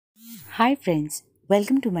Hi friends,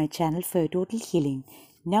 welcome to my channel for total healing.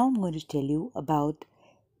 Now I'm going to tell you about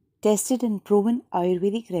tested and proven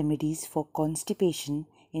Ayurvedic remedies for constipation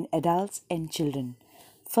in adults and children.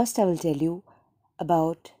 First, I will tell you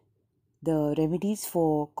about the remedies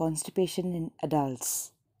for constipation in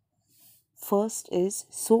adults. First is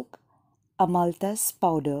soak amalthus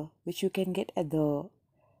powder, which you can get at the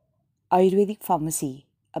Ayurvedic pharmacy,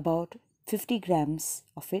 about 50 grams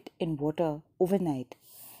of it in water overnight,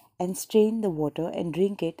 and strain the water and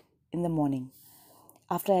drink it in the morning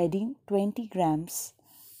after adding 20 grams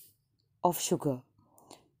of sugar.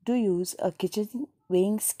 Do use a kitchen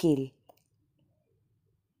weighing scale.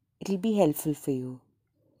 It will be helpful for you.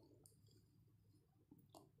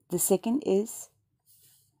 The second is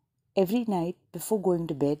every night before going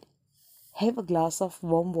to bed, have a glass of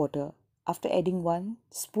warm water after adding 1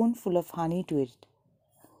 spoonful of honey to it.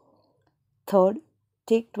 Third,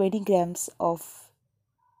 take 20 grams of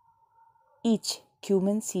each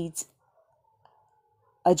cumin seeds,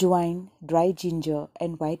 ajwain, dry ginger,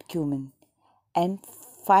 and white cumin, and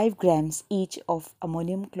 5 grams each of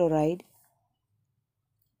ammonium chloride,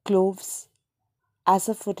 cloves,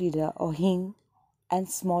 asafoetida or hing, and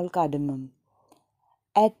small cardamom.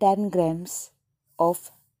 Add 10 grams of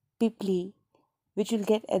pipli, which you'll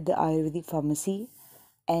get at the Ayurvedic pharmacy,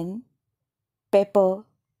 and pepper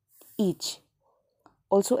each.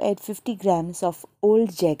 Also add 50 grams of old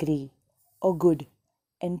jaggery or good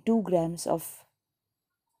and 2 grams of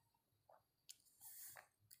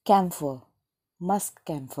camphor, musk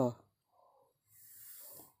camphor.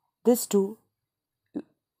 This too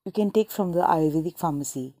you can take from the Ayurvedic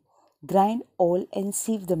pharmacy. Grind all and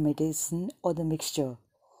sieve the medicine or the mixture.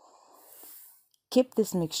 Keep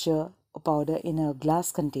this mixture or powder in a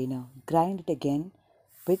glass container. Grind it again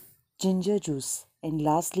with ginger juice, and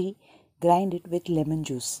lastly grind it with lemon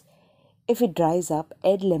juice. If it dries up,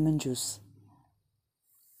 add lemon juice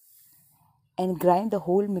and grind the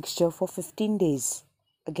whole mixture for 15 days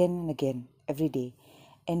again and again every day,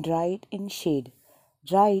 and dry it in shade.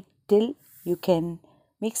 Dry it till you can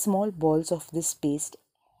make small balls of this paste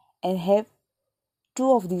and have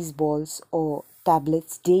 2 of these balls or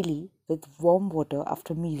tablets daily with warm water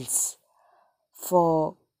after meals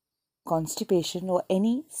for constipation or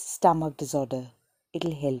any stomach disorder. It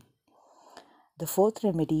will help. The fourth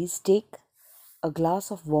remedy is take a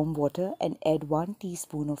glass of warm water and add 1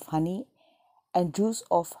 teaspoon of honey and juice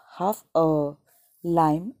of half a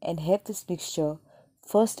lime and have this mixture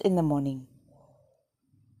first in the morning.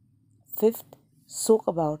 Fifth, soak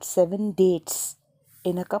about 7 dates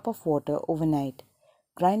in a cup of water overnight.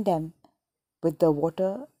 Grind them with the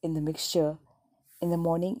water in the mixture in the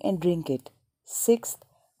morning and drink it. Sixth,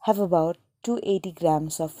 have about 280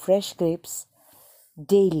 grams of fresh grapes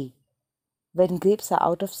daily. When grapes are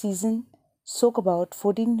out of season, soak about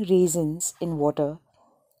 14 raisins in water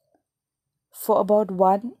for about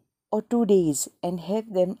 1 or 2 days and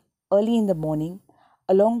have them early in the morning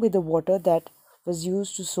along with the water that was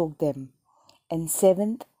used to soak them. And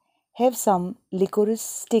seventh, have some licorice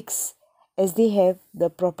sticks as they have the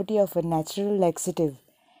property of a natural laxative,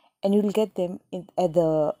 and you will get them at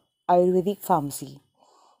the Ayurvedic pharmacy.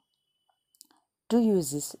 To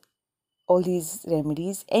use all these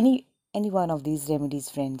remedies, any one of these remedies,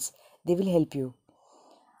 friends, they will help you.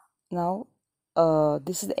 Now,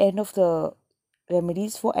 this is the end of the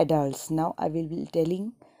remedies for adults. Now I will be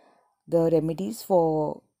telling the remedies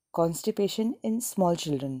for constipation in small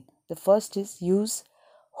children. The first is use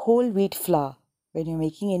whole wheat flour when you're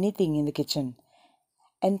making anything in the kitchen,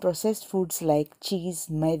 and processed foods like cheese,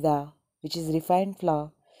 maida, which is refined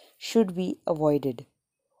flour, should be avoided.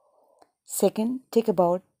 Second, take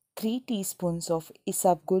about 3 teaspoons of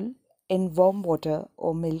isabgol in warm water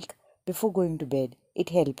or milk before going to bed. It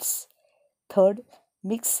helps. Third,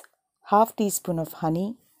 mix half teaspoon of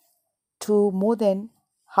honey to more than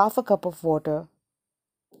half a cup of water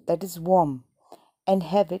that is warm and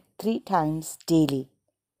have it 3 times daily.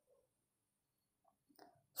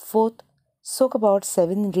 Fourth, soak about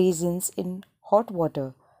 7 raisins in hot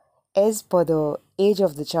water. As per the age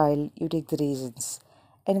of the child, you take the raisins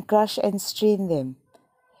and crush and strain them.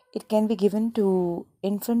 It can be given to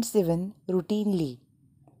infants even routinely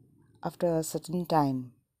after a certain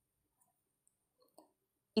time.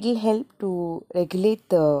 It will help to regulate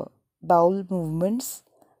the bowel movements,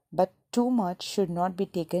 but too much should not be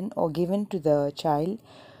taken or given to the child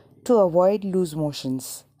to avoid loose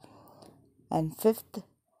motions. And fifth,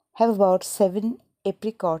 have about 7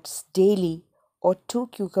 apricots daily or 2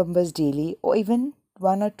 cucumbers daily or even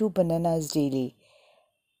 1 or 2 bananas daily.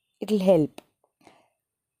 It will help.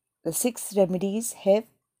 The 6 remedies have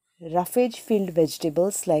roughage filled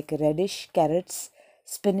vegetables like radish, carrots,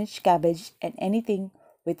 spinach, cabbage, and anything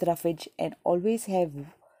with roughage, and always have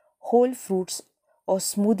whole fruits or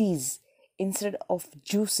smoothies instead of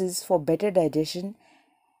juices for better digestion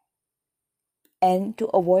and to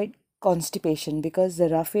avoid constipation, because the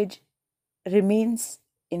roughage remains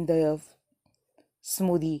in the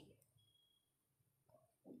smoothie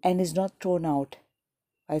and is not thrown out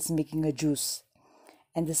whilst making a juice.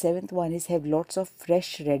 And the seventh one is have lots of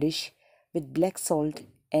fresh radish with black salt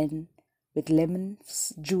and with lemon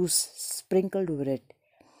juice sprinkled over it.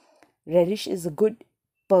 Radish is a good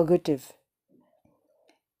purgative.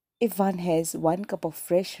 If one has 1 cup of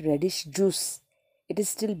fresh radish juice, it is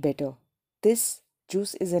still better. This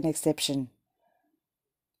juice is an exception.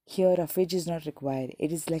 Here, roughage is not required.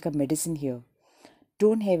 It is like a medicine here.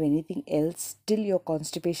 Don't have anything else till your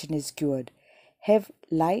constipation is cured. Have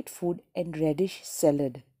light food and radish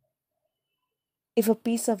salad. If a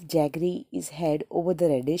piece of jaggery is had over the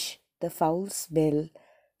radish, the foul smell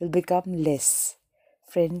will become less.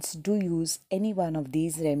 Friends, do use any one of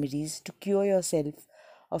these remedies to cure yourself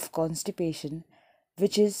of constipation,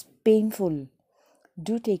 which is painful.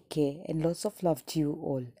 Do take care and lots of love to you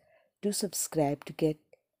all. Do subscribe to get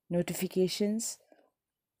notifications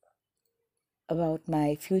about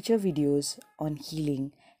my future videos on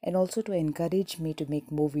healing, and also to encourage me to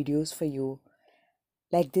make more videos for you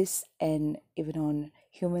like this, and even on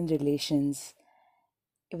human relations,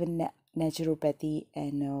 even naturopathy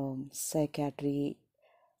and psychiatry,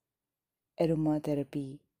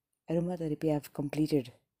 aromatherapy. Aromatherapy, I've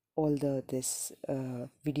completed all the this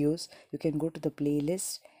videos. You can go to the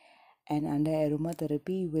playlist, and under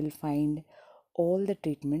aromatherapy you will find all the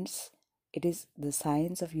treatments. It is the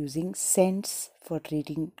science of using scents for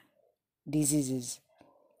treating diseases.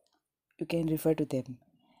 You can refer to them,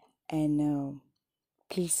 and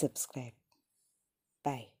please subscribe.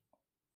 Bye.